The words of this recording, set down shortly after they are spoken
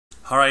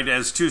All right,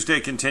 as Tuesday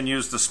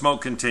continues, the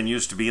smoke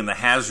continues to be in the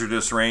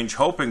hazardous range,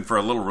 hoping for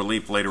a little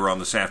relief later on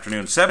this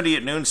afternoon. 70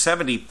 at noon,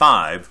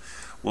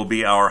 75 will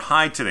be our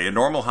high today. A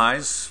normal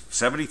high's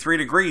 73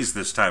 degrees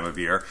this time of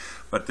year,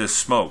 but this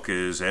smoke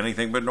is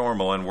anything but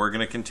normal, and we're going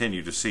to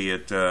continue to see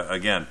it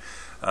again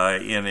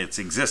in its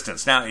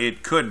existence. Now,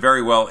 it could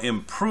very well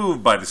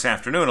improve by this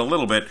afternoon a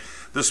little bit.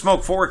 The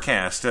smoke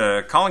forecast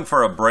calling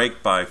for a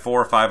break by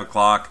 4 or 5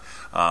 o'clock.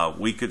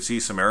 We could see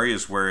some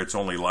areas where it's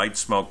only light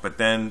smoke, but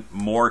then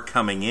more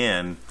coming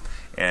in,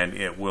 and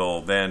it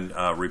will then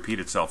repeat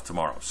itself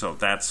tomorrow. So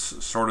that's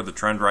sort of the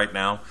trend right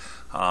now.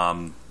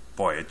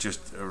 Boy, it's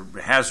just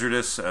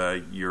hazardous.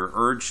 You're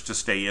urged to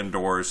stay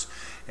indoors,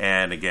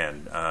 and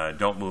again,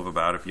 don't move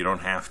about if you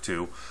don't have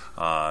to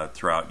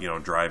throughout,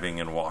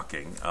 driving and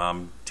walking.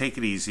 Take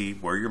it easy.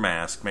 Wear your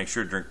mask. Make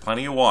sure to drink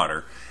plenty of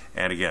water.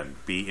 And again,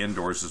 be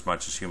indoors as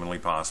much as humanly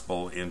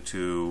possible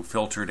into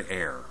filtered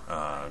air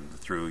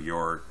through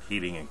your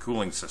heating and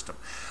cooling system.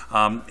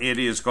 It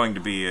is going to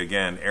be,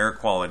 again, air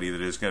quality that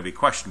is going to be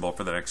questionable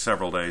for the next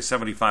several days.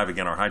 75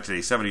 again, our high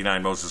today,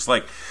 79 Moses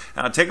Lake.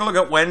 Take a look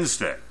at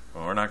Wednesday.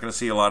 Well, we're not going to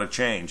see a lot of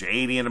change.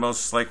 80 into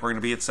Moses Lake, we're going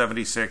to be at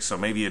 76, so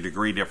maybe a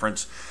degree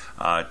difference.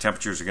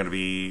 Temperatures are going to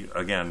be,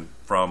 again,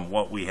 from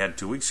what we had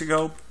 2 weeks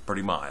ago,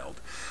 pretty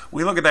mild.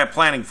 We look at that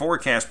planning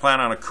forecast, plan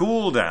on a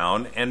cool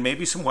down and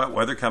maybe some wet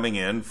weather coming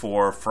in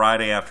for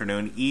Friday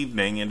afternoon,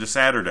 evening into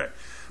Saturday.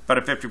 About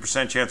a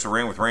 50% chance of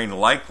rain with rain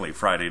likely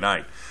Friday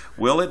night.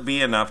 Will it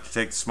be enough to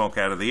take the smoke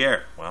out of the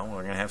air? Well,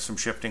 we're going to have some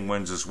shifting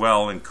winds as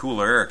well and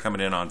cooler air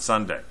coming in on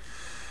Sunday.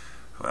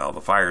 Well,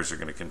 the fires are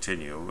going to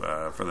continue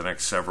for the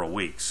next several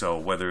weeks. So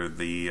whether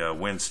the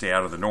winds stay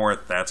out of the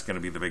north, that's going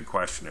to be the big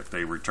question. If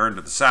they return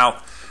to the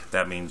south,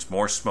 that means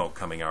more smoke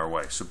coming our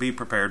way. So be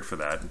prepared for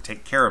that and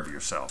take care of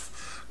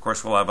yourself. Of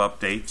course, we'll have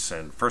updates,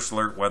 and First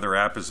Alert Weather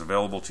app is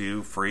available to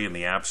you free in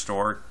the App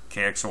Store,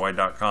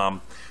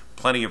 kxoy.com.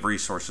 Plenty of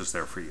resources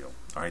there for you.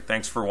 All right,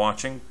 thanks for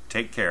watching.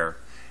 Take care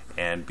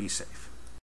and be safe.